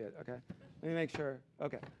when you see it. Okay, let me make sure.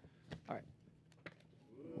 Okay, all right.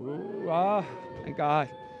 Ooh, oh, thank God,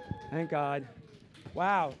 thank God.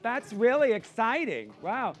 Wow, that's really exciting.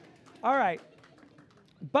 Wow, all right.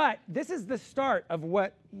 But this is the start of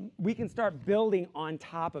what we can start building on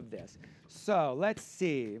top of this. So let's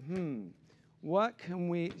see. What can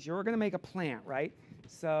we, so we're going to make a plant, right?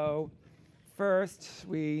 So first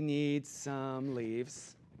we need some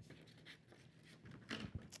leaves,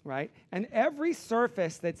 right? And every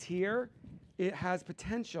surface that's here, it has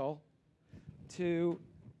potential to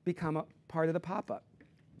become a part of the pop-up.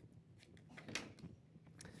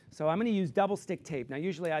 So I'm going to use double stick tape. Now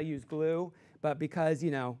usually I use glue, but because,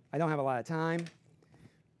 you know, I don't have a lot of time,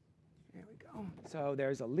 there we go. So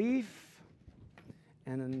there's a leaf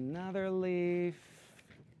and another leaf.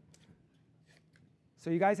 So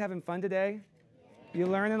you guys having fun today? You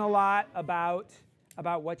learning a lot about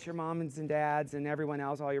what your moms and dads and everyone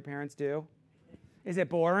else, all your parents do? Is it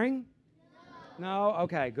boring? No?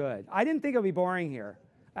 Okay, good. I didn't think it would be boring here.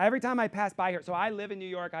 Every time I pass by here, so I live in New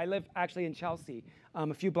York. I live actually in Chelsea,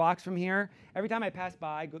 a few blocks from here. Every time I pass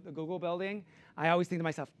by the Google building, I always think to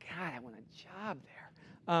myself, God, I want a job there.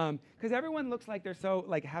 Because everyone looks like they're so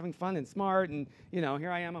like having fun and smart, and you know,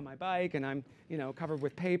 here I am on my bike, and I'm covered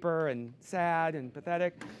with paper and sad and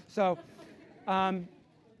pathetic. So,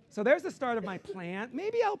 so there's the start of my plant.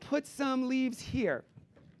 Maybe I'll put some leaves here.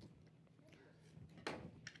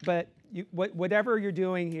 But whatever you're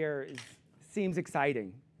doing here seems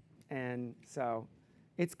exciting, and so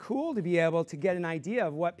it's cool to be able to get an idea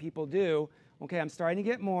of what people do. Okay, I'm starting to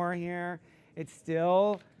get more here. It's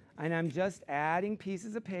still. And I'm just adding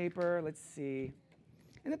pieces of paper. Let's see.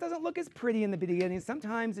 And it doesn't look as pretty in the beginning.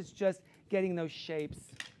 Sometimes it's just getting those shapes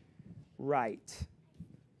right.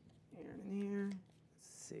 Here and here.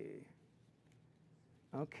 Let's see.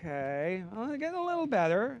 OK. Well, they're getting a little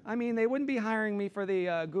better. I mean, they wouldn't be hiring me for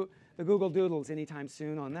the Google Doodles anytime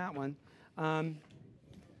soon on that one.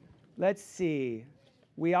 Let's see.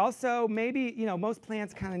 We also maybe, most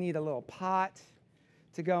plants kind of need a little pot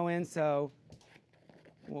to go in. So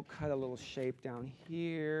we'll cut a little shape down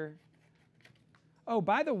here. Oh,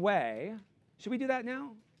 by the way, should we do that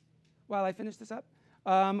now while I finish this up?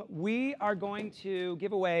 We are going to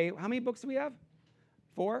give away, how many books do we have?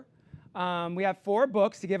 4? We have 4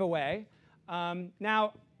 books to give away.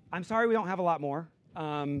 Now, I'm sorry we don't have a lot more,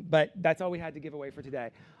 but that's all we had to give away for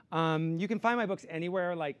today. You can find my books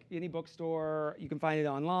anywhere, like any bookstore. You can find it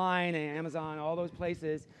online, Amazon, all those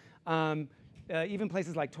places. Even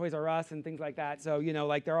places like Toys R Us and things like that. So,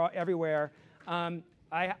 like they're all everywhere. Like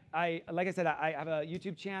I said, I have a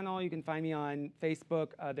YouTube channel. You can find me on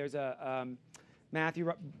Facebook. There's a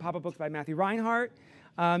Pop-Up Books by Matthew Reinhart.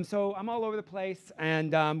 So I'm all over the place.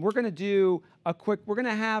 And we're going to do we're going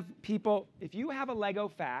to have people, if you have a Lego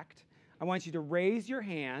fact, I want you to raise your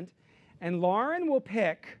hand. And Lauren will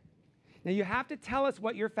pick. Now, you have to tell us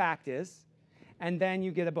what your fact is, and then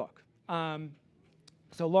you get a book.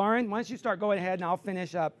 So Lauren, why don't you start going ahead, and I'll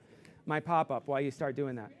finish up my pop-up while you start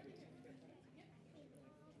doing that.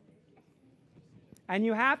 And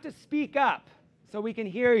you have to speak up so we can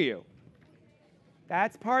hear you.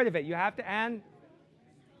 That's part of it. You have to, and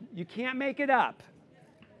you can't make it up.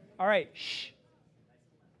 All right, shh.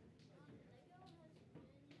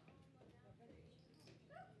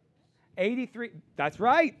 $83, that's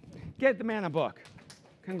right. Get the man a book.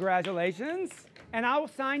 Congratulations. And I will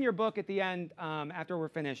sign your book at the end after we're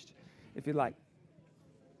finished, if you'd like.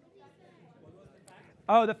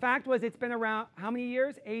 Oh, the fact was it's been around, how many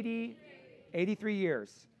years? 83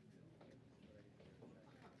 years.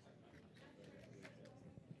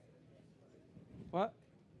 What?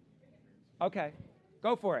 Okay,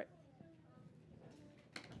 go for it.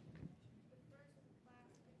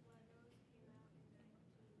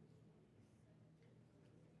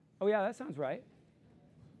 Oh, yeah, that sounds right.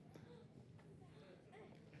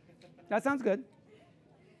 That sounds good.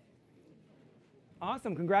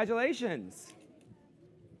 Awesome. Congratulations.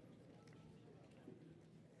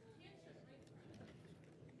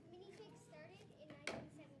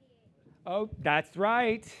 Oh, that's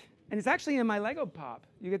right. And it's actually in my Lego Pop.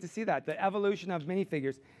 You get to see that, the evolution of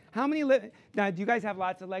minifigures. How many, now, do you guys have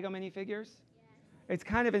lots of Lego minifigures? It's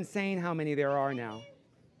kind of insane how many there are now.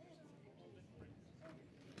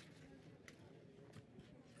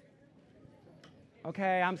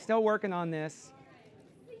 Okay, I'm still working on this.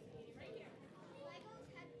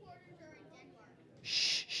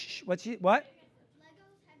 Shh, shh, what? Lego's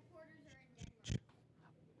headquarters are in Denver.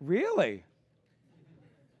 Really?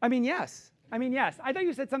 I mean, yes. I thought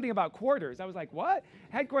you said something about quarters. I was like, what?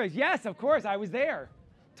 Headquarters? Yes, of course. I was there.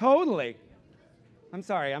 Totally. I'm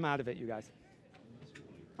sorry. I'm out of it, you guys.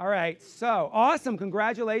 All right. So awesome.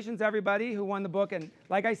 Congratulations, everybody who won the book. And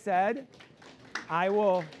like I said, I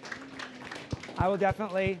will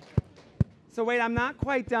definitely. So wait, I'm not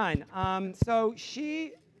quite done. So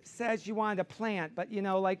she said she wanted a plant, but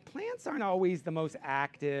like plants aren't always the most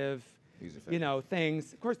active,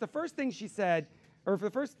 things. Of course, the first thing she said,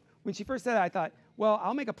 when she first said it, I thought, well,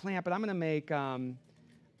 I'll make a plant, but I'm going to make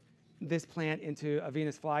this plant into a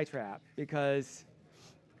Venus flytrap because,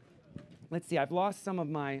 let's see, I've lost some of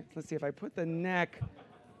my, let's see, if I put the neck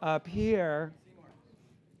up here.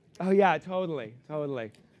 Oh, yeah, totally.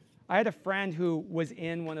 I had a friend who was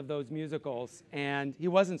in one of those musicals, and he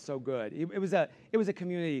wasn't so good. It was a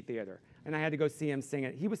community theater, and I had to go see him sing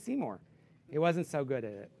it. He was Seymour. He wasn't so good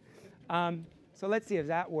at it. So let's see if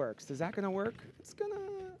that works. Is that going to work? It's going to.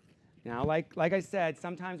 Now, like I said,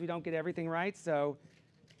 sometimes we don't get everything right, so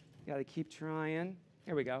you got to keep trying.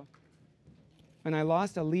 Here we go. And I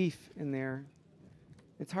lost a leaf in there.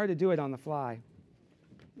 It's hard to do it on the fly.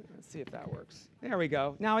 Let's see if that works. There we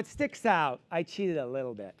go. Now it sticks out. I cheated a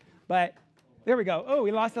little bit. But there we go. Oh,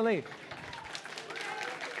 we lost a leaf.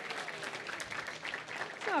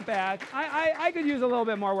 It's not bad. I could use a little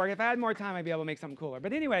bit more work. If I had more time, I'd be able to make something cooler.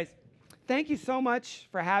 But anyways, thank you so much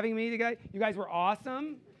for having me today. You guys were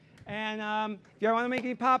awesome. And if you want to make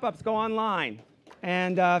any pop-ups, go online.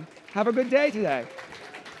 And have a good day today.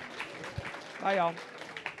 Bye, y'all.